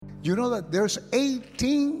You know that there's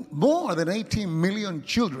more than 18 million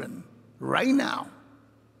children right now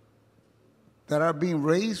that are being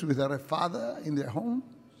raised without a father in their home?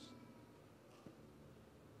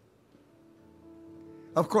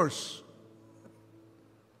 Of course,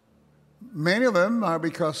 many of them are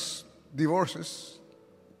because divorces.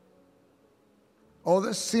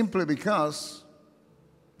 Others simply because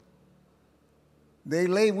they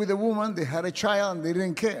lay with a woman, they had a child, and they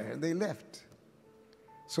didn't care, and they left.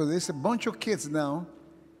 So there's a bunch of kids now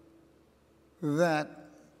that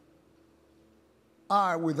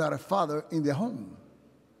are without a father in their home.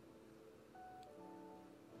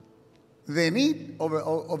 The need of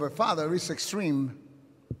a father is extreme.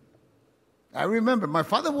 I remember my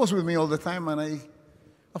father was with me all the time, and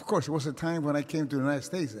of course, it was a time when I came to the United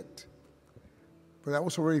States, but I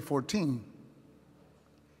was already 14.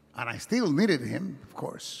 And I still needed him, of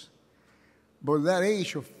course. But at that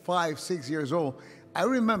age of 5, 6 years old, I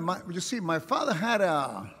remember, you see, my father had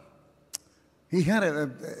a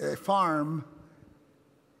farm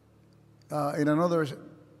in another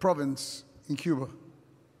province in Cuba.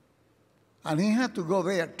 And he had to go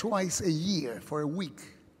there twice a year for a week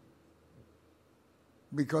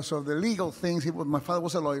because of the legal things. My father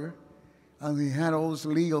was a lawyer, and he had all those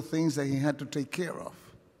legal things that he had to take care of.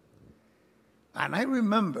 And I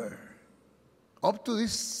remember, up to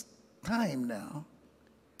this time now,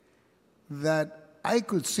 that I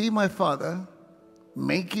could see my father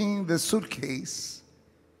making the suitcase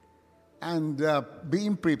and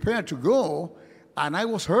being prepared to go, and I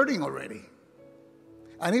was hurting already.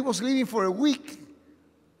 And he was leaving for a week,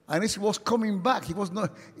 and he was coming back. He was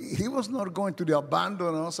not going to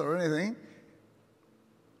abandon us or anything.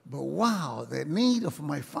 But wow, the need of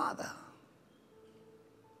my father.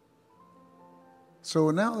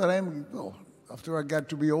 So now that after I got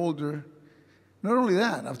to be older, not only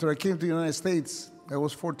that, after I came to the United States, I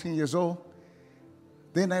was 14 years old,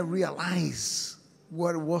 then I realized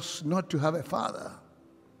what it was not to have a father.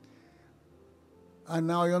 And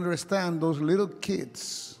now I understand those little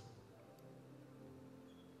kids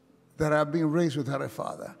that are being raised without a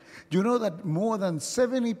father. Do you know that more than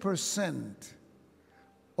 70%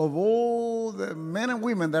 of all the men and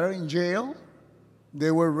women that are in jail,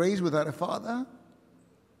 they were raised without a father?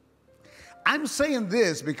 I'm saying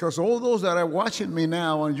this because all those that are watching me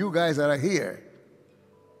now and you guys that are here,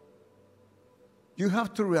 you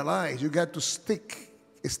have to realize you got to stick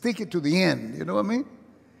it to the end. You know what I mean?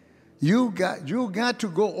 You got to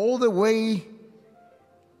go all the way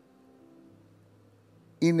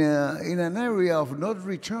in an area of not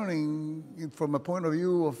returning from a point of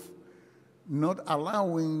view of not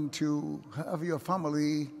allowing to have your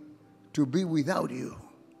family to be without you.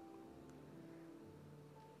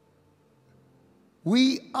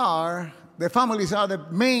 The families are the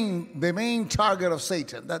main target of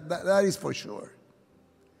Satan. That is for sure.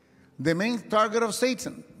 The main target of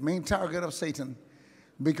Satan,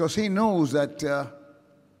 because he knows that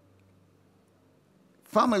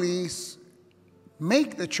families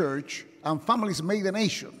make the church and families make the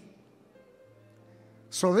nation.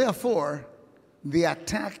 So therefore, the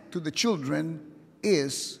attack to the children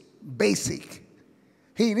is basic.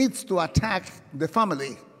 He needs to attack the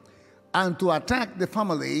family. And to attack the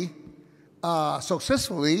family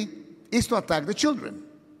successfully is to attack the children.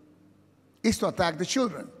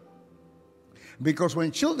 Because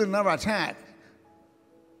when children are attacked,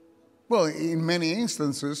 well, in many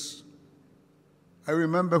instances, I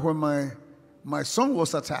remember when my son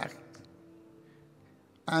was attacked,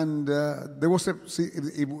 and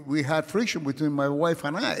we had friction between my wife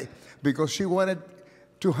and I, because she wanted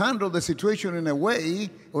to handle the situation in a way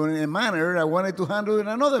or in a manner I wanted to handle it in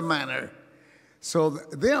another manner. So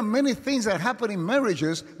there are many things that happen in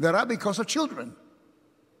marriages that are because of children.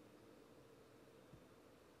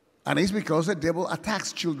 And it's because the devil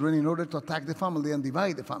attacks children in order to attack the family and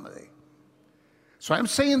divide the family. So I'm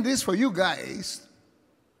saying this for you guys.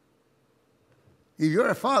 If you're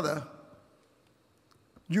a father,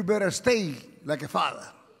 you better stay like a father,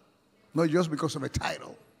 not just because of a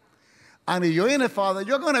title. And if you ain't a father,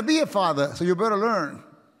 you're going to be a father, so you better learn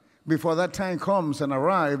before that time comes and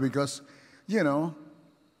arrives, because, you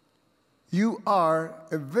are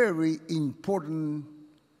a very important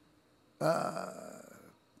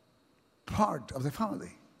part of the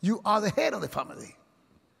family. You are the head of the family.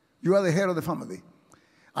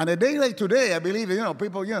 And a day like today, I believe,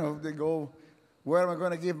 people, they go, where am I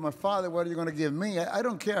going to give my father? What are you going to give me? I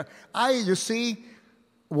don't care. You see,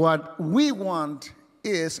 what we want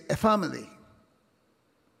is a family.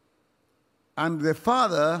 And the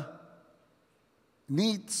father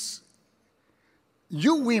needs,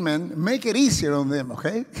 you women, make it easier on them,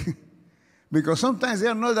 okay? Because sometimes they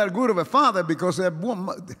are not that good of a father because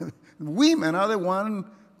women are the one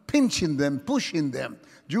pinching them, pushing them.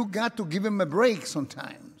 You got to give them a break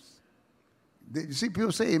sometimes. You see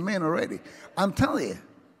people say amen already. I'm telling you.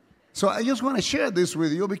 So I just want to share this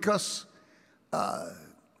with you because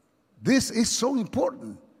this is so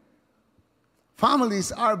important.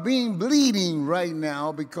 Families are being bleeding right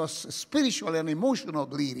now because spiritual and emotional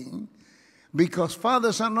bleeding, because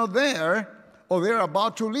fathers are not there or they're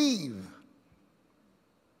about to leave.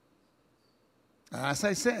 As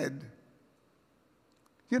I said,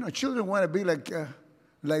 you know, children want to be like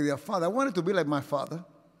their father. I wanted to be like my father.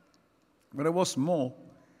 When I was small,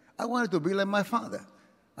 I wanted to be like my father.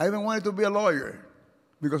 I even wanted to be a lawyer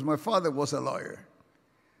because my father was a lawyer.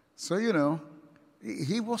 So, you know,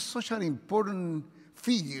 he was such an important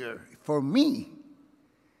figure for me.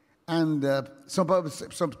 And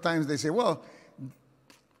sometimes they say, well,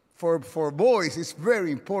 for boys, it's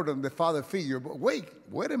very important, the father figure. But wait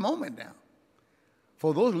a moment now.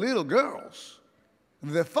 For those little girls,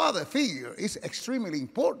 the father figure is extremely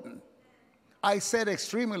important. I said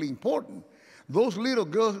extremely important. Those little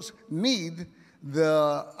girls need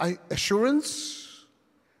the assurance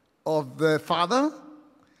of the father.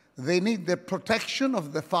 They need the protection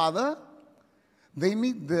of the father. They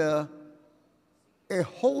need a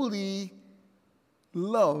holy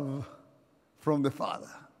love from the father.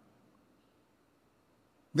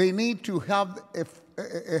 They need to have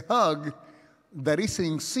a hug that is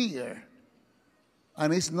sincere.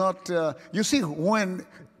 And it's not, you see, when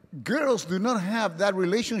girls do not have that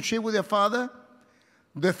relationship with their father,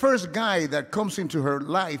 the first guy that comes into her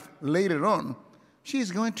life later on,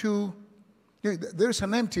 she's going to, there's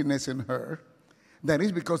an emptiness in her that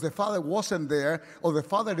is because the father wasn't there or the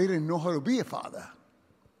father didn't know how to be a father.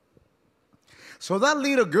 So that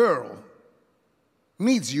little girl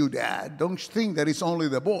needs you, Dad. Don't think that it's only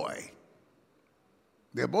the boy.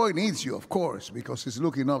 The boy needs you, of course, because he's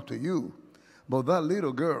looking up to you. But that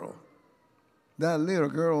little girl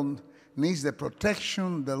needs the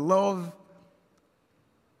protection, the love,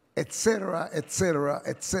 etc., etc.,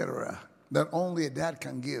 etc., that only a dad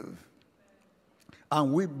can give.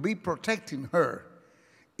 And we'll be protecting her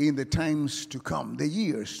in the times to come, the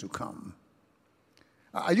years to come.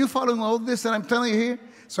 Are you following all this that I'm telling you here?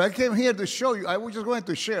 So I came here to show you. I was just going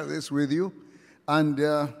to share this with you. And,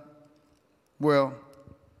 well,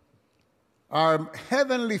 our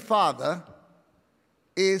Heavenly Father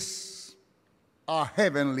is our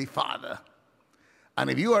Heavenly Father. And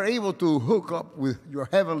if you are able to hook up with your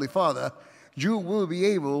Heavenly Father, you will be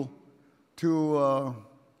able to,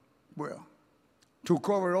 to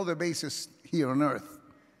cover all the bases here on earth.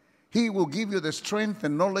 He will give you the strength, the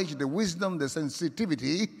knowledge, the wisdom, the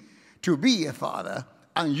sensitivity to be a father,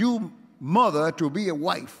 and you, mother, to be a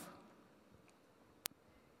wife.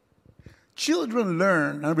 Children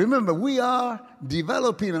learn, and remember, we are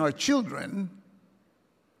developing our children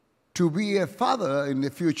to be a father in the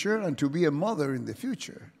future and to be a mother in the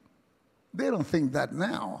future. They don't think that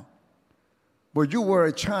now. But you were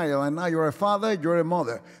a child, and now you're a father, you're a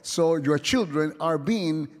mother. So your children are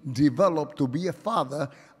being developed to be a father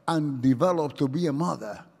and developed to be a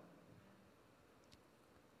mother.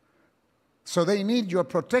 So they need your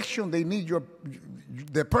protection, they need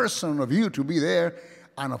the person of you to be there,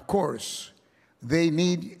 and of course, they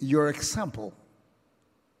need your example.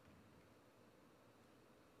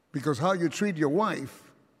 Because how you treat your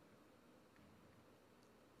wife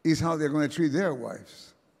is how they're going to treat their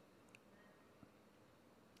wives.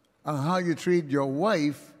 And how you treat your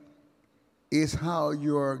wife is how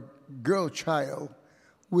your girl child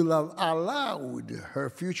will have allowed her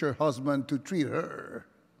future husband to treat her.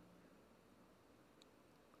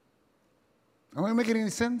 Am I making any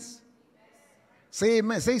sense? Say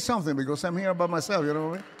amen. Say something, because I'm here by myself, you know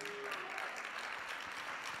what I mean?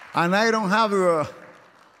 And I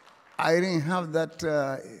didn't have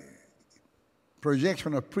that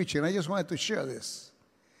projection of preaching. I just wanted to share this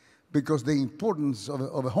because the importance of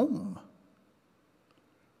a home.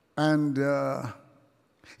 And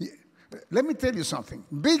let me tell you something.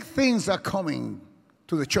 Big things are coming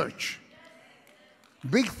to the church.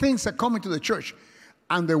 Big things are coming to the church.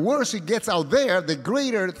 And the worse it gets out there, the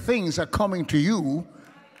greater things are coming to you,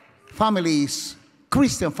 families,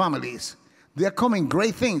 Christian families. They are coming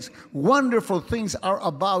great things. Wonderful things are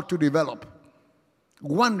about to develop.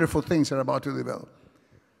 Wonderful things are about to develop.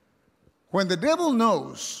 When the devil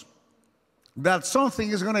knows that something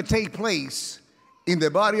is going to take place in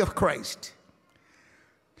the body of Christ,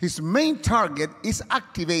 his main target is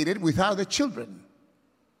activated without the children.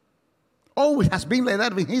 Always has been like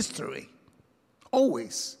that in history.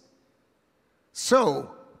 Always.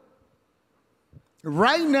 So,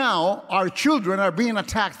 Right now, our children are being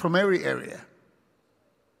attacked from every area.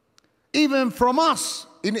 Even from us,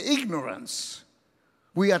 in ignorance,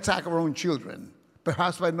 we attack our own children,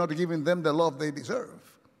 perhaps by not giving them the love they deserve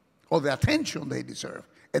or the attention they deserve,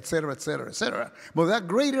 etc., etc., etc. But there are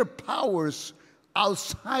greater powers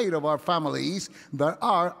outside of our families that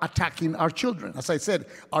are attacking our children. As I said,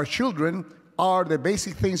 our children are the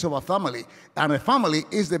basic things of a family, and a family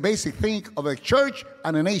is the basic thing of a church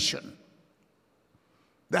and a nation.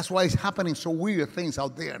 That's why it's happening so weird things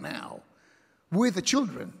out there now with the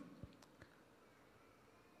children.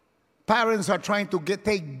 Parents are trying to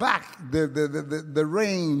take back the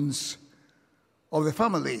reins of the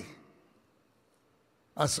family,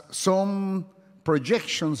 as some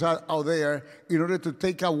projections are out there in order to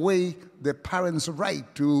take away the parents' right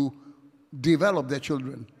to develop their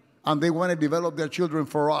children. And they want to develop their children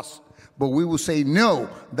for us. But we will say, no,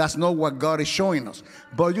 that's not what God is showing us.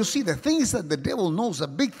 But you see, the thing is that the devil knows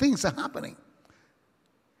that big things are happening.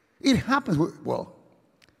 It happens with, well,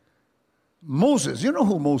 Moses. You know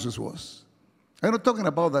who Moses was? I'm not talking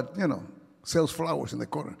about that, sells flowers in the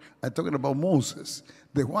corner. I'm talking about Moses,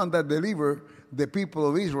 the one that delivered the people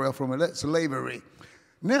of Israel from slavery.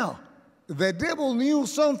 Now, the devil knew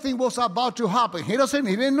something was about to happen. He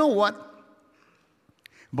didn't know what.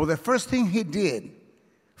 But the first thing he did,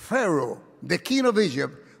 Pharaoh, the king of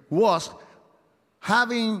Egypt, was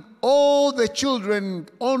having all the children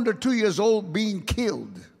under 2 years old being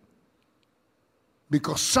killed.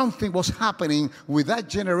 Because something was happening with that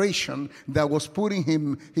generation that was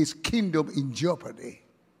putting his kingdom in jeopardy.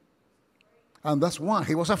 And that's why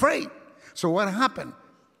he was afraid. So what happened?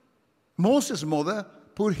 Moses' mother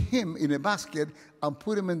put him in a basket and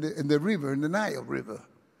put him in the river, in the Nile River.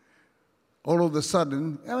 All of a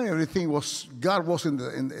sudden, everything was, God was in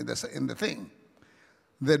the thing.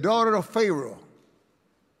 The daughter of Pharaoh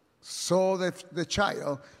saw the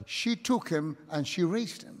child. She took him and she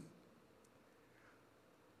raised him.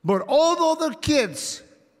 But all the other kids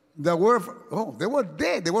that were, they were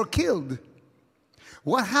dead. They were killed.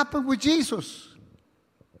 What happened with Jesus?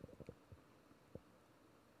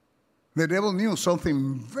 The devil knew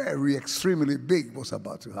something very extremely big was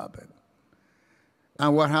about to happen.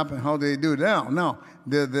 And what happened? How did they do it now? Now,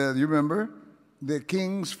 you remember, the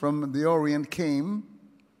kings from the Orient came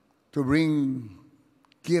to bring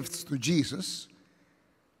gifts to Jesus.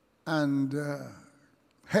 And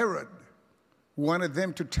Herod wanted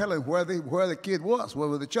them to tell him where the kid was,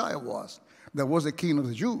 where the child was. That was the king of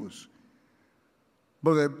the Jews.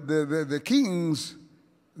 But the kings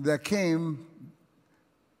that came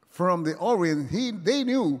from the Orient, they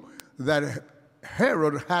knew that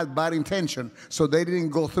Herod had bad intention, so they didn't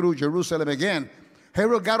go through Jerusalem again.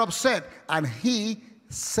 Herod got upset, and he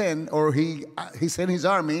sent his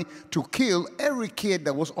army to kill every kid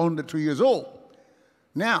that was under 2 years old.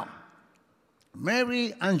 Now,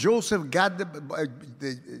 Mary and Joseph got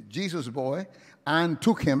the Jesus boy and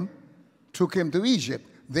took him to Egypt.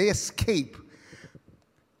 They escaped.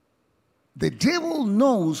 The devil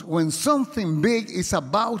knows when something big is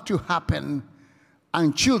about to happen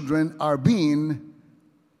and children are being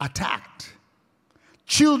attacked.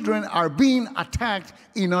 Children are being attacked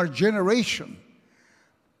in our generation.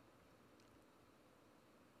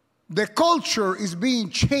 The culture is being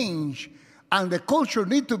changed, and the culture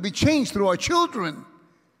needs to be changed through our children.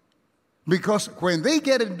 Because when they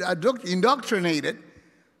get indoctrinated,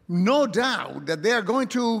 no doubt that they are going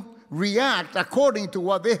to react according to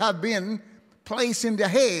what they have been placed in their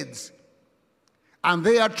heads. And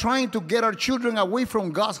they are trying to get our children away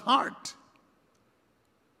from God's heart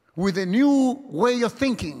with a new way of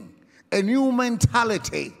thinking, a new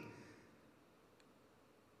mentality.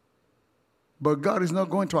 But God is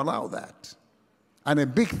not going to allow that. And a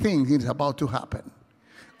big thing is about to happen.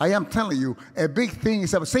 I am telling you, a big thing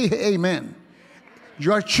is about, say amen.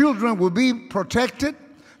 Your children will be protected.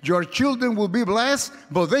 Your children will be blessed.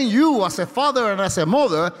 But then you, as a father and as a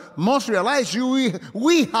mother, must realize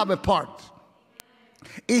we have a part.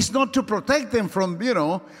 It's not to protect them from,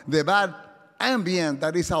 the bad ambient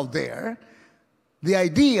that is out there, the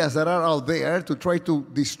ideas that are out there to try to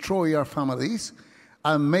destroy our families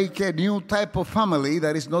and make a new type of family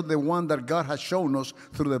that is not the one that God has shown us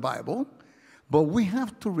through the Bible. But we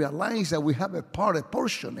have to realize that we have a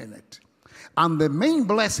portion in it. And the main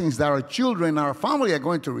blessings that our children, our family are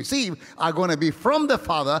going to receive are going to be from the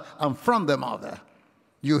father and from the mother.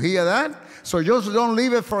 You hear that? So just don't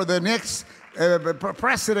leave it for the next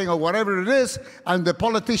president or whatever it is and the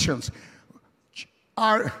politicians.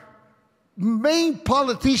 Our main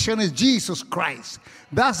politician is Jesus Christ.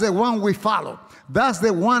 That's the one we follow. That's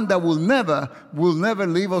the one that will never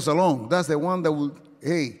leave us alone. That's the one that will,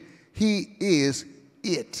 he is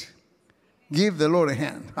it. Give the Lord a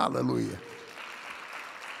hand. Hallelujah.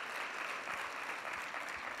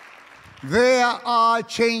 There are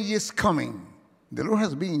changes coming. The Lord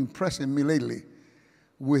has been impressing me lately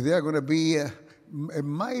with there going to be a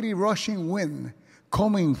mighty rushing wind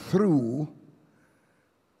coming through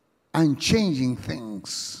and changing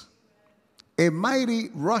things. A mighty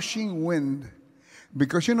rushing wind.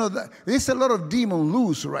 Because you know, there's a lot of demon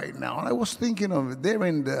loose right now. And I was thinking of it there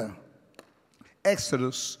in the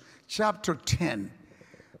Exodus chapter 10.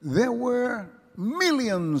 There were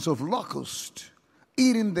millions of locusts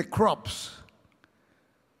eating the crops,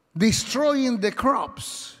 destroying the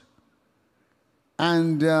crops.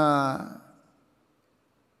 And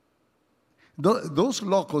those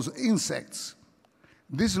locusts, insects,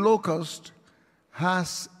 this locust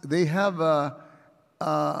they have a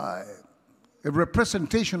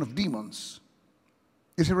representation of demons.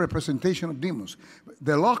 It's a representation of demons.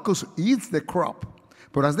 The locust eats the crop,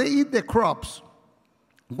 but as they eat the crops,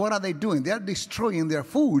 what are they doing? They are destroying their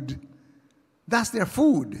food. That's their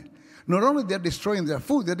food. Not only they're destroying their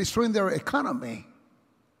food, they're destroying their economy.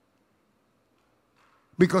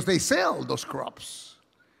 Because they sell those crops.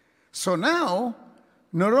 So now,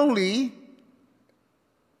 not only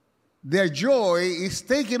their joy is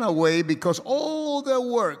taken away because all their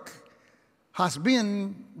work has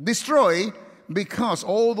been destroyed because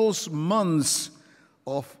all those months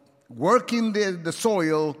of working the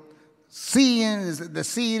soil, seeing the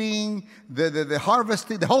seeding, the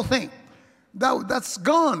harvesting, the whole thing, that's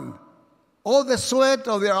gone. All the sweat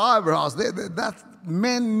of their eyebrows, that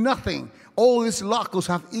meant nothing. All these locusts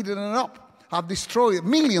have eaten it up, have destroyed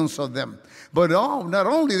millions of them. But not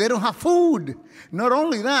only they don't have food, not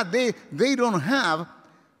only that, they don't have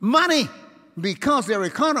money because their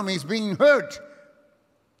economy is being hurt.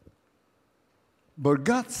 But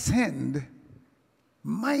God sent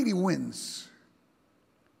mighty winds,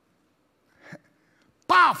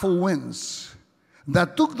 powerful winds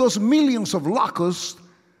that took those millions of locusts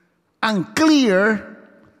and clear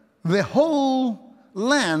the whole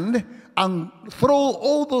land and throw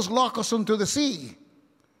all those locusts into the sea.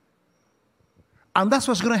 And that's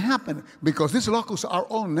what's going to happen because these locusts are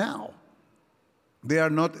on now. They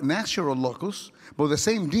are not natural locusts, but the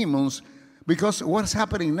same demons, because what's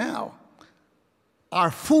happening now?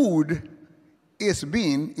 Our food is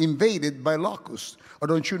being invaded by locusts. Or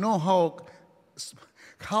don't you know how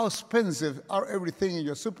expensive are everything in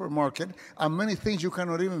your supermarket and many things you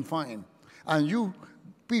cannot even find? And you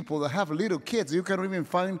people that have little kids, you cannot even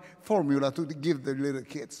find formula to give the little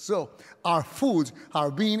kids. So our foods are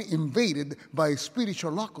being invaded by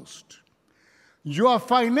spiritual locusts. Your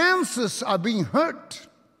finances are being hurt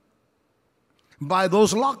by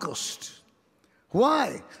those locusts.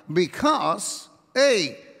 Why? Because,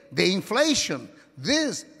 the inflation,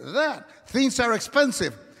 this, that, things are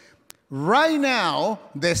expensive. Right now,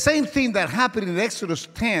 the same thing that happened in Exodus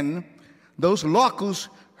 10, those locusts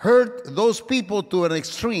hurt those people to an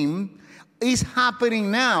extreme, is happening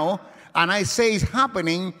now. And I say it's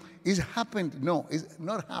happening. It's happened. No, it's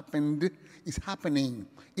not happened. It's happening.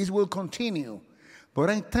 It will continue. But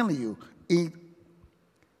I'm telling you,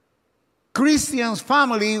 Christian's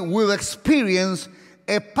family will experience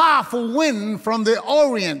a powerful wind from the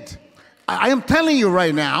Orient. I am telling you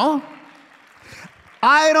right now.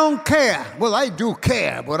 I don't care. Well, I do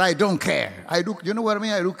care, but I don't care. You know what I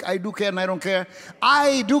mean? I do care and I don't care.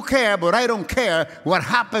 I do care, but I don't care what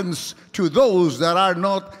happens to those that are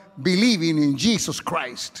not believing in Jesus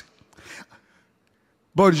Christ.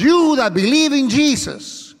 But you that believe in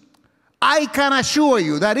Jesus, I can assure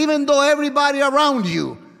you that even though everybody around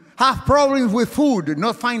you have problems with food,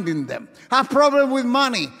 not finding them, have problems with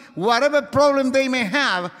money, whatever problem they may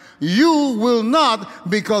have, you will not,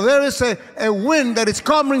 because there is a wind that is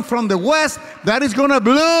coming from the west that is going to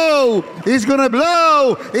blow. It's going to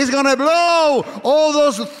blow. It's going to blow all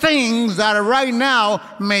those things that right now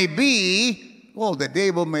may be, well, the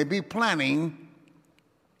devil may be planning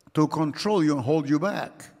to control you and hold you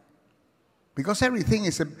back. Because everything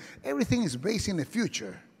is based in the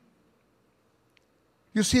future.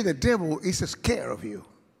 You see, the devil is scared of you.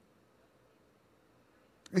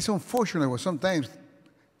 It's unfortunate when sometimes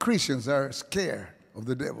Christians are scared of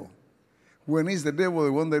the devil. When is the devil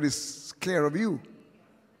the one that is scared of you?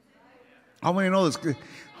 How many know this?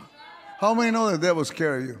 How many know the devil is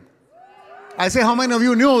scared of you? I say, how many of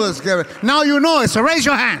you know this? Now you know it, so raise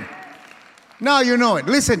your hand. Now you know it.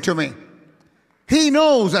 Listen to me. He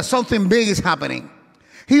knows that something big is happening.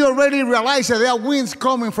 He already realized that there are winds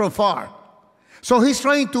coming from far. So he's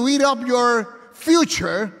trying to eat up your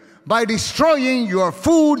future by destroying your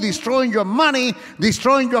food, destroying your money,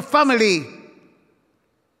 destroying your family.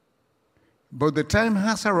 But the time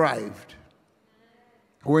has arrived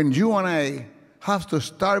when you and I have to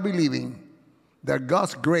start believing that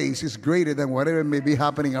God's grace is greater than whatever may be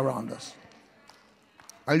happening around us.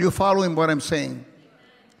 Are you following what I'm saying?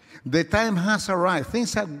 The time has arrived.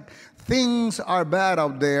 Things are bad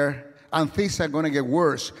out there, and things are going to get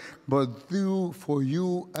worse. But for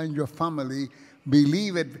you and your family,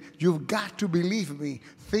 believe it. You've got to believe me.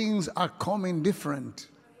 Things are coming different.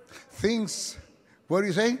 What do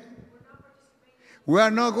you say? We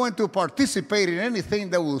are not going to participate in anything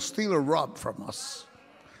that will steal or rob from us.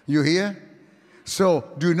 You hear?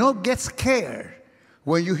 So do not get scared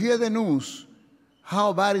when you hear the news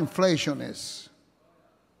how bad inflation is.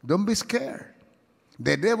 Don't be scared.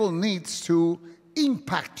 The devil needs to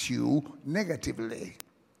impact you negatively.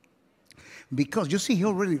 Because you see, he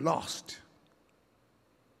already lost.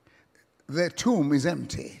 The tomb is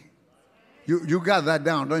empty. You got that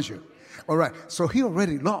down, don't you? All right, so he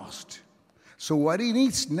already lost. So what he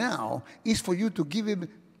needs now is for you to give him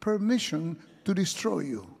permission to destroy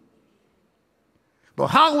you. But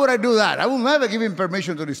how would I do that? I will never give him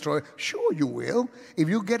permission to destroy. Sure you will. If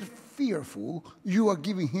you get fearful, you are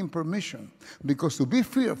giving him permission. Because to be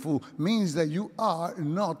fearful means that you are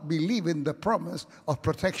not believing the promise of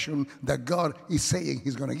protection that God is saying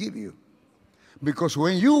he's going to give you. Because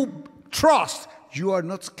when you trust, you are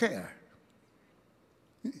not scared.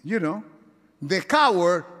 You know, the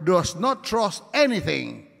coward does not trust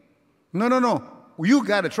anything. No. You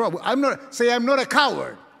got to trust. I'm not a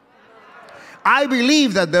coward. I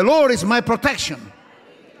believe that the Lord is my protection.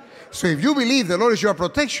 So if you believe the Lord is your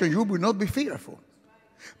protection, you will not be fearful.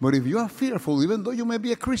 But if you are fearful, even though you may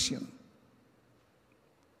be a Christian,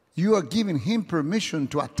 you are giving him permission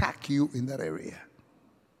to attack you in that area.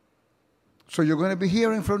 So you're going to be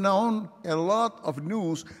hearing from now on a lot of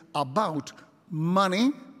news about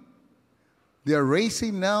money. They're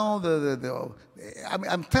raising now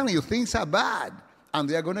I'm telling you, things are bad, and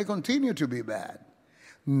they are going to continue to be bad.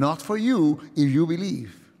 Not for you if you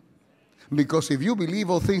believe. Because if you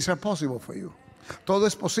believe, all things are possible for you. Todo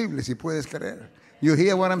es posible si puedes creer. You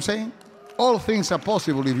hear what I'm saying? All things are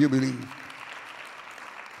possible if you believe.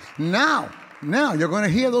 Now you're going to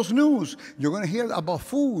hear those news. You're going to hear about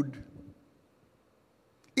food.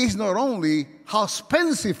 It's not only how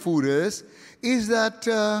expensive food is that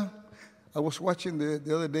I was watching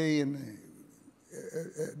the other day in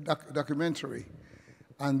a documentary,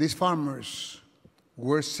 and these farmers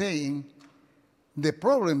were saying the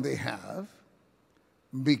problem they have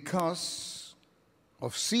because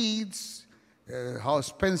of seeds, how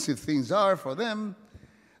expensive things are for them.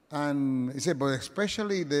 And he said, but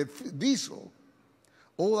especially the diesel,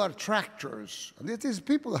 all our tractors. And these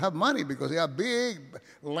people have money because they have big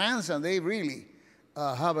lands and they really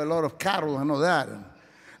have a lot of cattle and all that.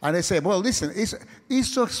 And they say, well, listen, it's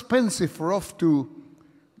so expensive for us to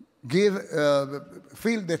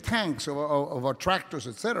fill the tanks of our tractors,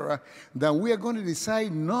 etc., that we are going to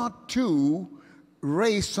decide not to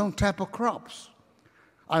raise some type of crops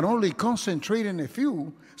and only concentrate in a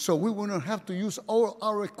few, so we will not have to use all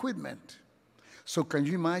our equipment. So can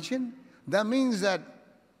you imagine? That means that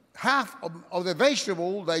half of the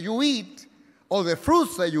vegetable that you eat or the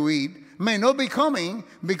fruits that you eat may not be coming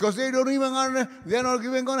because they're not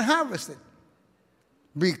even going to harvest it.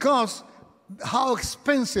 Because how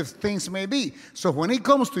expensive things may be. So when it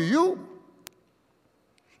comes to you,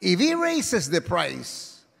 if he raises the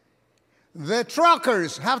price, the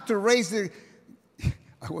truckers have to raise the...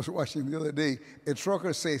 I was watching the other day, a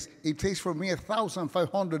trucker says, it takes for me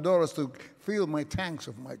 $1,500 to fill my tanks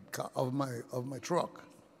of my truck,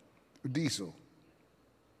 diesel.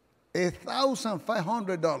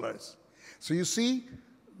 $1,500. So you see,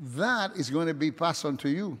 that is going to be passed on to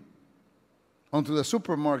you, onto the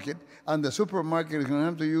supermarket, and the supermarket is going to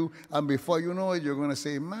come to you, and before you know it, you're going to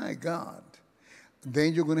say, my God.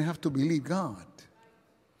 Then you're going to have to believe God.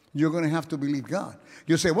 You're going to have to believe God.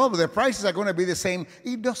 You say, well, but the prices are going to be the same.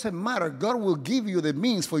 It doesn't matter. God will give you the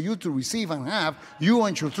means for you to receive and have you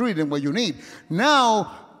and your children what you need.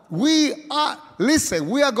 Now, we are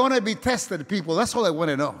going to be tested, people. That's all I want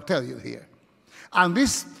to tell you here. And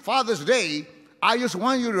this Father's Day, I just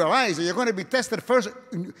want you to realize that you're going to be tested first.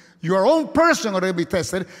 Your own person is going to be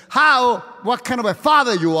tested. What kind of a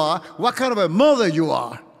father you are, what kind of a mother you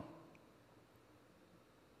are.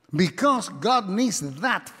 Because God needs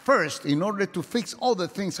that first in order to fix all the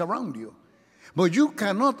things around you. But you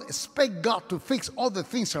cannot expect God to fix all the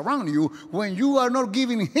things around you when you are not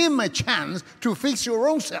giving Him a chance to fix your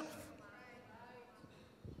own self.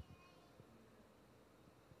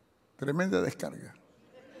 Tremenda descarga.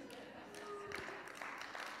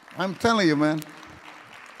 I'm telling you, man.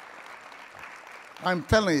 I'm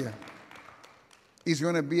telling you. It's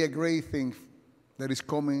going to be a great thing that is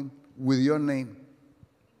coming with your name.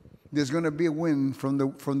 There's going to be a wind from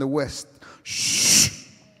the west. Shh.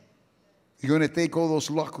 You're going to take all those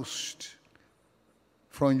locusts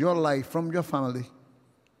from your life, from your family,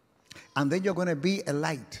 and then you're going to be a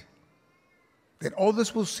light that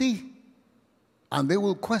others will see, and they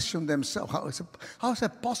will question themselves. How is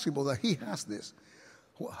it possible that he has this?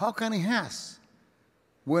 How can he has?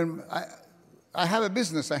 When I have a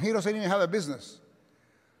business and he doesn't even have a business.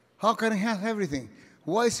 How can he have everything?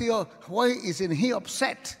 Why isn't he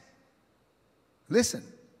upset? Listen,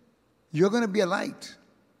 you're going to be a light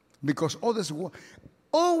because others,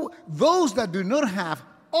 those that do not have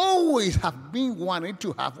always have been wanting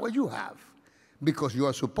to have what you have because you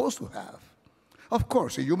are supposed to have. Of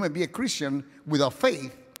course, you may be a Christian without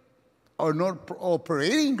faith or not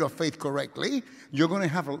operating your faith correctly, you're going to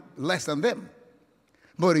have less than them.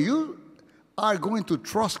 But you are going to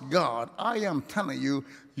trust God. I am telling you,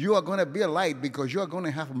 you are going to be a light because you are going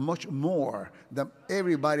to have much more than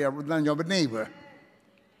everybody, than your neighbor.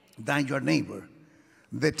 Than your neighbor.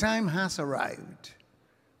 The time has arrived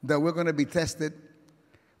that we're going to be tested,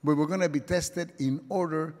 but we're going to be tested in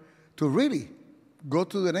order to really go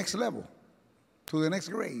to the next level, to the next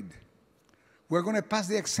grade. We're going to pass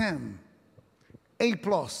the exam, A+.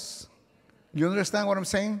 You understand what I'm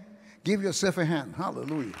saying? Give yourself a hand.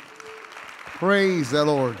 Hallelujah. Praise the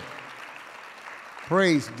Lord.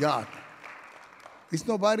 Praise God. Is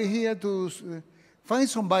nobody here to find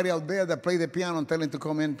somebody out there that play the piano and tell him to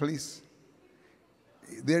come in, please?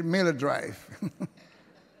 They're Miller Drive.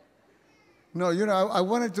 No, you know, I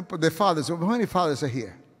wanted to put the fathers. How many fathers are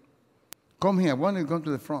here? Come here. I want you to come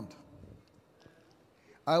to the front.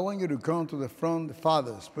 I want you to come to the front, the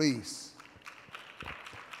fathers, please.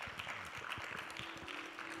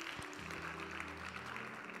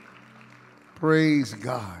 Praise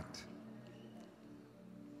God.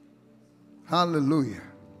 Hallelujah.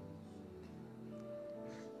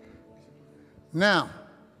 Now,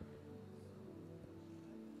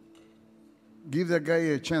 give that guy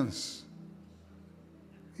a chance.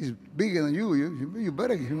 He's bigger than you. You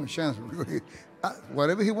better give him a chance.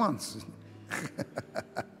 Whatever he wants.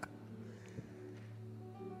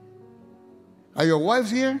 Are your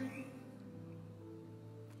wives here?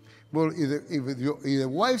 Well, if the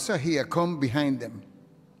wives are here, come behind them.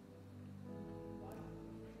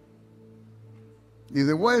 If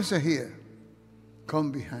the wives are here,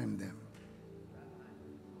 come behind them.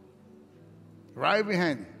 Right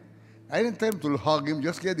behind him. I didn't tell him to hug him,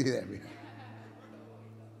 just get there.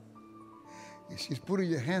 She's putting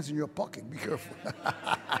your hands in your pocket. Be careful.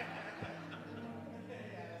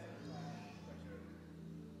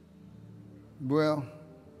 Well,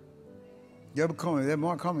 they're coming. They're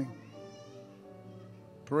more coming.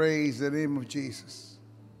 Praise the name of Jesus.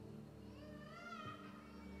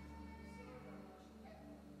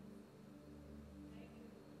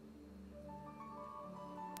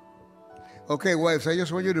 Okay, wives, I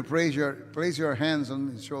just want you to place your hands on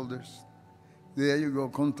his shoulders. There you go.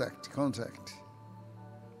 Contact.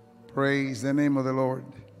 Praise the name of the Lord.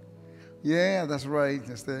 Yeah, that's right.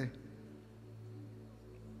 That's the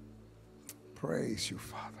praise you,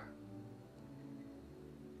 Father.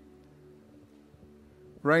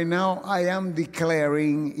 Right now, I am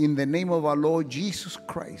declaring in the name of our Lord Jesus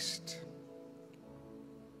Christ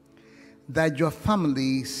that your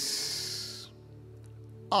families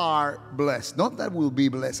are blessed. Not that will be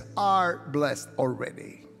blessed, are blessed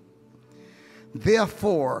already.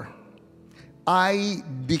 Therefore, I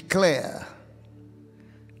declare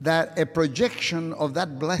that a projection of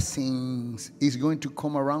that blessings is going to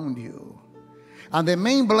come around you. And the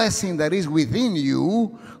main blessing that is within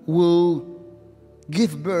you will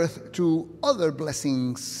give birth to other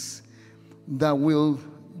blessings that will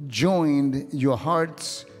join your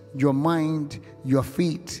hearts, your mind, your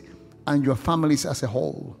feet, and your families as a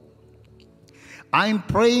whole. I'm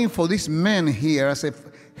praying for these men here as a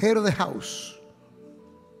head of the house,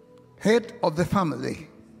 head of the family,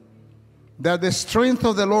 that the strength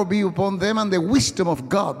of the Lord be upon them and the wisdom of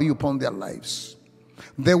God be upon their lives.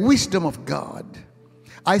 The wisdom of God.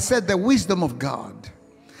 I said the wisdom of God.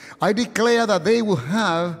 I declare that they will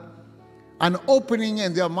have an opening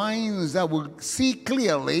in their minds that will see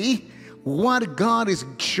clearly what God has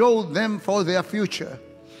showed them for their future.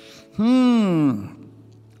 Glory,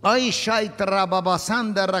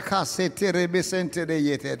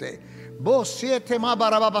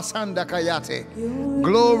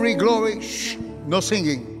 glory. Shh, no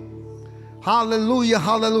singing. Hallelujah,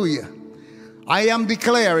 hallelujah. I am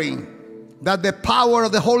declaring that the power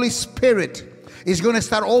of the Holy Spirit is going to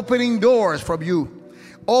start opening doors from you.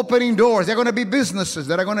 opening doors. There are going to be businesses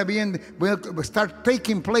that are going to will start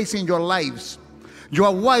taking place in your lives.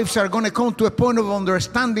 Your wives are going to come to a point of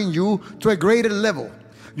understanding you to a greater level.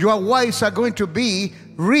 Your wives are going to be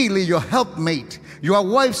really your helpmate. Your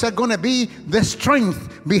wives are going to be the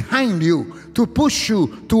strength behind you to push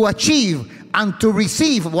you to achieve and to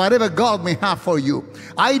receive whatever God may have for you.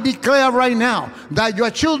 I declare right now that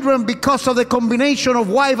your children, because of the combination of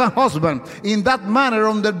wife and husband in that manner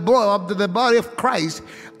on the body of Christ,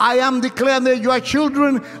 I am declaring that your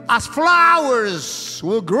children as flowers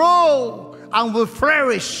will grow and will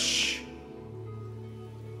flourish.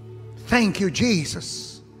 Thank you,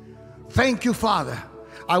 Jesus. Thank you, Father.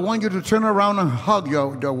 I want you to turn around and hug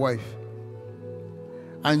your wife.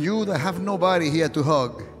 And you that have nobody here to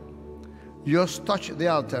hug, just touch the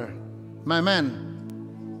altar. My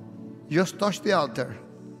man, just touch the altar.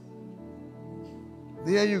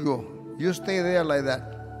 There you go. You stay there like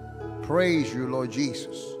that. Praise you, Lord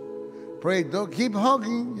Jesus. Pray. Don't keep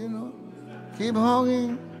hugging, you know. Keep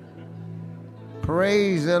hugging.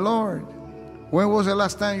 Praise the Lord. When was the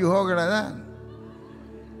last time you hugged her like that?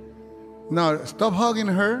 Now, stop hugging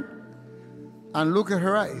her and look at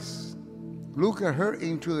her eyes. Look at her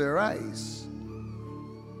into their eyes.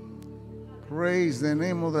 Praise the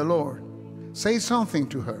name of the Lord. Say something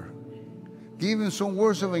to her. Give her some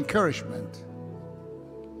words of encouragement.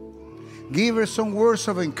 Give her some words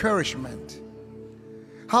of encouragement.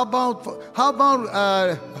 How about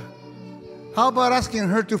asking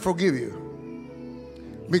her to forgive you?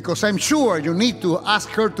 Because I'm sure you need to ask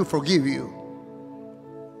her to forgive you.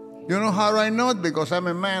 You know how I know it? Because I'm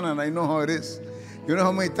a man and I know how it is. You know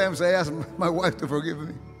how many times I ask my wife to forgive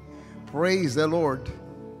me? Praise the Lord.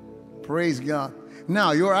 Praise God.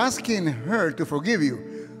 Now, you're asking her to forgive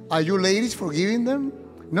you. Are you ladies forgiving them?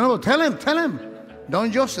 No, tell him.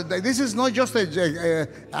 Don't just, this is not just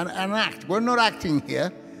an act. We're not acting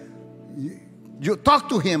here. You talk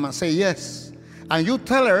to him and say yes. And you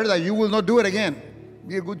tell her that you will not do it again.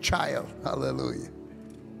 Be a good child. Hallelujah.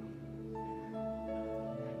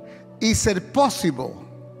 Is it possible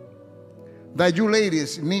that you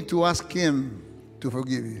ladies need to ask him to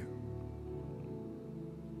forgive you?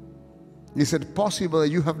 Is it possible that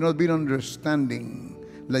you have not been understanding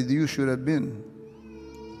like you should have been?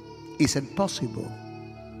 Is it possible?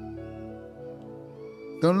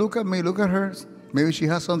 Don't look at me, look at her. Maybe she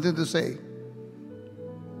has something to say.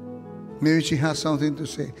 Maybe she has something to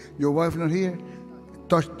say. Your wife not here?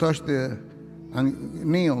 Touch the and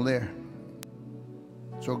kneel there.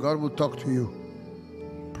 So God will talk to you.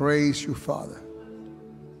 Praise you, Father.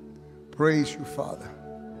 Praise you, Father.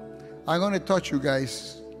 I'm going to touch you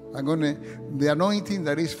guys. The anointing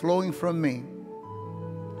that is flowing from me.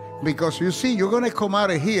 Because you see, you're going to come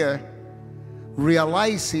out of here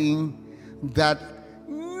realizing that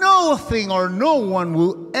nothing or no one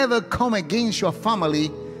will ever come against your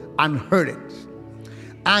family and hurt it.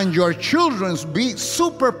 And your children be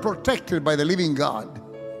super protected by the living God.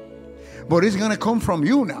 But it's going to come from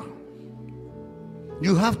you now.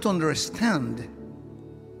 You have to understand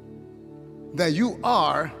that you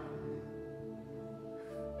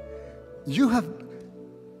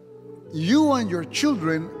and your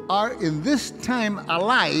children are in this time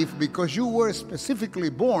alive because you were specifically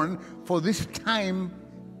born for this time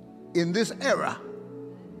in this era.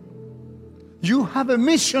 You have a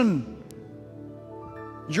mission.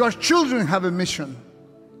 Your children have a mission.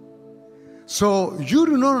 So you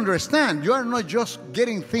do not understand. You are not just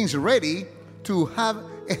getting things ready to have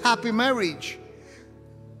a happy marriage,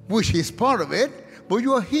 which is part of it, but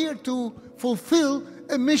you are here to fulfill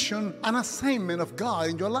a mission, an assignment of God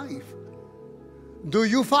in your life. Do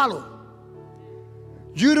you follow?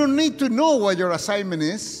 You don't need to know what your assignment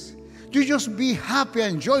is. You just be happy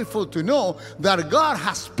and joyful to know that God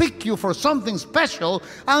has picked you for something special,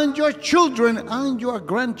 and your children and your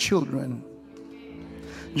grandchildren.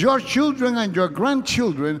 Your children and your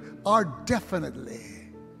grandchildren are definitely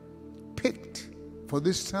picked for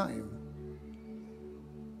this time.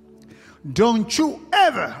 Don't you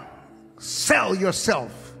ever sell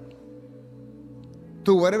yourself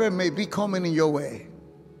to whatever may be coming in your way.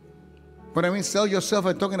 When I mean sell yourself,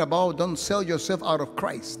 I'm talking about don't sell yourself out of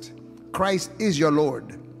Christ. Christ is your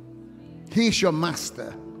Lord. He is your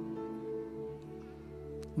master.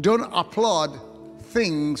 Don't applaud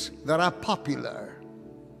things that are popular.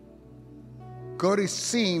 God is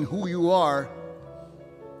seeing who you are.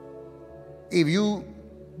 If you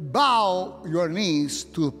bow your knees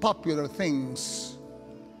to popular things,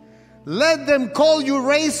 let them call you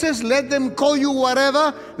racist, let them call you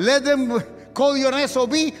whatever, let them call you an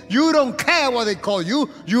SOB, you don't care what they call you.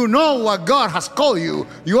 You know what God has called you.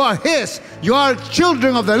 You are His. You are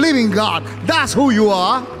children of the living God. That's who you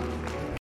are.